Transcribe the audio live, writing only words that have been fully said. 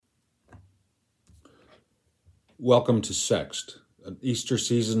Welcome to Sext, an Easter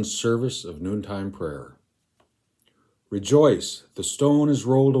season service of noontime prayer. Rejoice, the stone is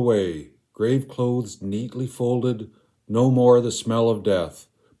rolled away, grave clothes neatly folded, no more the smell of death.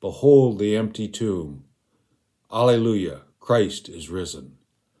 Behold the empty tomb. Alleluia, Christ is risen.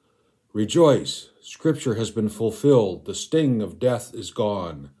 Rejoice, Scripture has been fulfilled, the sting of death is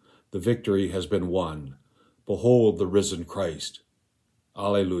gone, the victory has been won. Behold the risen Christ.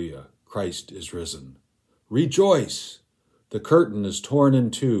 Alleluia, Christ is risen. Rejoice! The curtain is torn in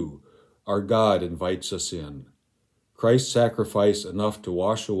two. Our God invites us in. Christ's sacrifice enough to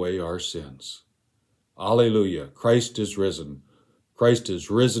wash away our sins. Alleluia! Christ is risen. Christ is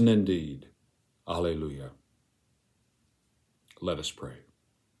risen indeed. Alleluia. Let us pray.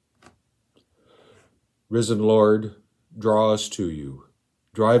 Risen Lord, draw us to you.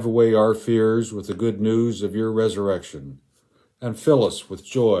 Drive away our fears with the good news of your resurrection, and fill us with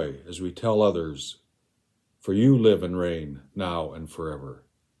joy as we tell others, for you live and reign now and forever.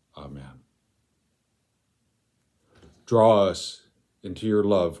 Amen. Draw us into your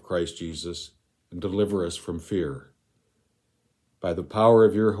love, Christ Jesus, and deliver us from fear. By the power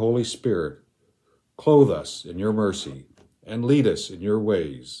of your Holy Spirit, clothe us in your mercy and lead us in your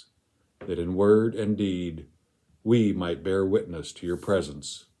ways, that in word and deed we might bear witness to your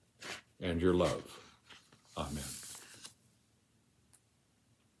presence and your love. Amen.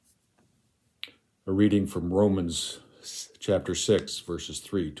 A reading from Romans chapter 6, verses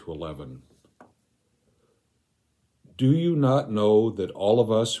 3 to 11. Do you not know that all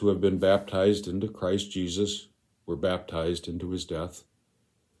of us who have been baptized into Christ Jesus were baptized into his death?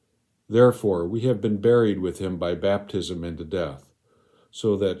 Therefore, we have been buried with him by baptism into death,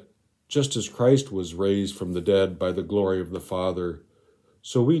 so that just as Christ was raised from the dead by the glory of the Father,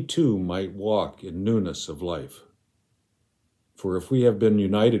 so we too might walk in newness of life. For if we have been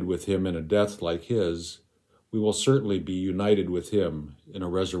united with him in a death like his, we will certainly be united with him in a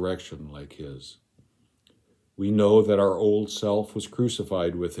resurrection like his. We know that our old self was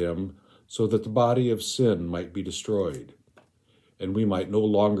crucified with him so that the body of sin might be destroyed, and we might no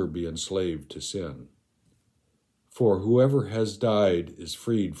longer be enslaved to sin. For whoever has died is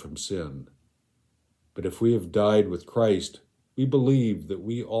freed from sin. But if we have died with Christ, we believe that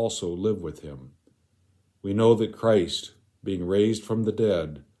we also live with him. We know that Christ, being raised from the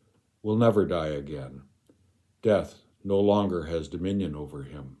dead, will never die again. Death no longer has dominion over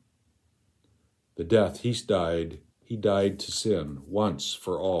him. The death he died to sin once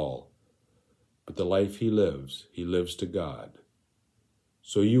for all. But the life he lives to God.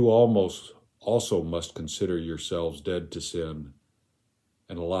 So you also must consider yourselves dead to sin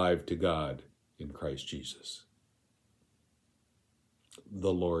and alive to God in Christ Jesus.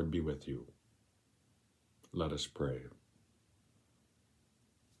 The Lord be with you. Let us pray.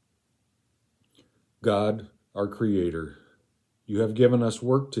 God, our Creator, you have given us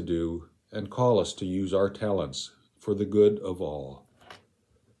work to do and call us to use our talents for the good of all.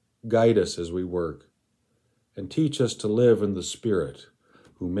 Guide us as we work and teach us to live in the Spirit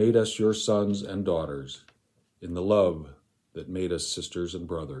who made us your sons and daughters, in the love that made us sisters and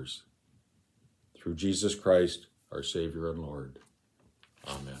brothers. Through Jesus Christ, our Savior and Lord.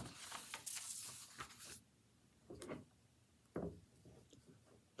 Amen.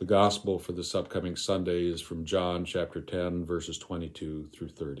 The gospel for this upcoming Sunday is from John chapter 10, verses 22 through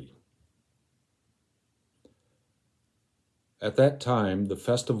 30. At that time, the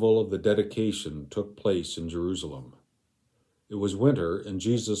festival of the dedication took place in Jerusalem. It was winter, and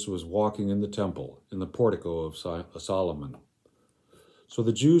Jesus was walking in the temple, in the portico of Solomon. So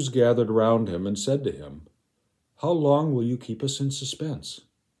the Jews gathered around him and said to him, "How long will you keep us in suspense?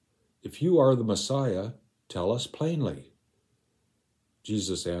 If you are the Messiah, tell us plainly."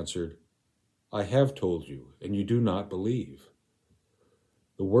 Jesus answered, "I have told you, and you do not believe.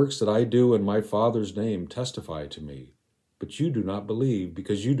 The works that I do in my Father's name testify to me, but you do not believe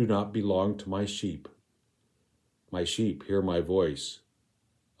because you do not belong to my sheep. My sheep hear my voice.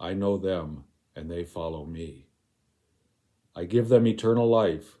 I know them, and they follow me. I give them eternal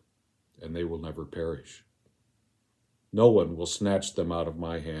life, and they will never perish. No one will snatch them out of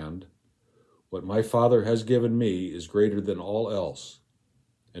my hand. What my Father has given me is greater than all else,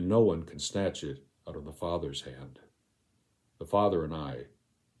 and no one can snatch it out of the Father's hand. The Father and I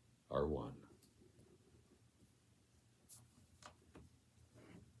are one."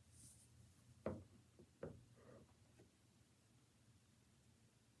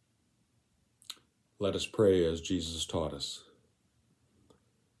 Let us pray as Jesus taught us.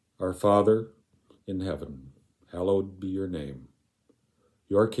 Our Father in heaven, hallowed be your name.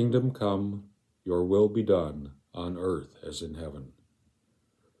 Your kingdom come, your will be done, on earth as in heaven.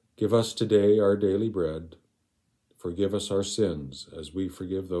 Give us today our daily bread, Forgive us our sins as we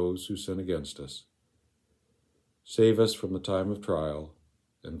forgive those who sin against us. Save us from the time of trial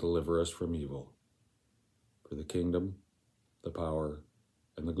and deliver us from evil. For the kingdom, the power,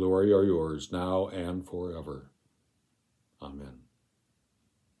 and the glory are yours now and forever. Amen.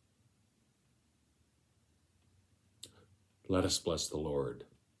 Let us bless the Lord.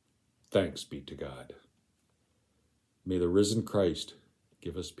 Thanks be to God. May the risen Christ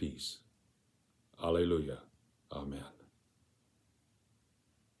give us peace. Alleluia. Amen.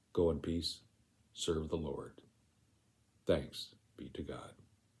 Go in peace. Serve the Lord. Thanks be to God.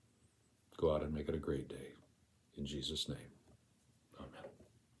 Go out and make it a great day. In Jesus' name.